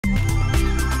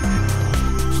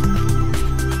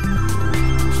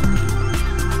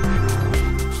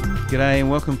G'day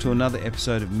and welcome to another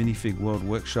episode of Minifig World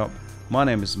Workshop. My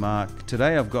name is Mark.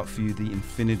 Today I've got for you the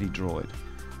Infinity Droid.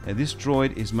 Now this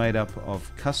droid is made up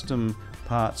of custom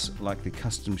parts like the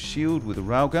custom shield with a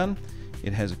railgun.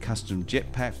 It has a custom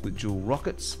jetpack with dual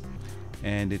rockets,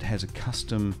 and it has a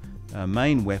custom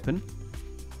main weapon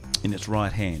in its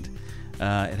right hand.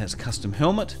 It has a custom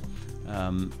helmet,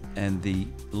 and the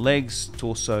legs,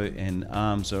 torso and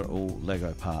arms are all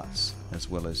Lego parts, as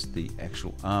well as the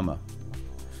actual armor.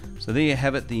 So there you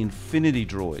have it, the Infinity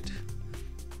Droid.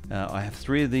 I have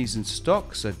 3 of these in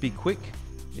stock, so be quick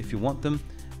if you want them.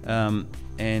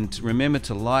 And remember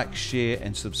to like, share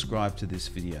and subscribe to this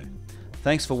video.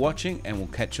 Thanks for watching, and we'll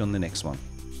catch you on the next one.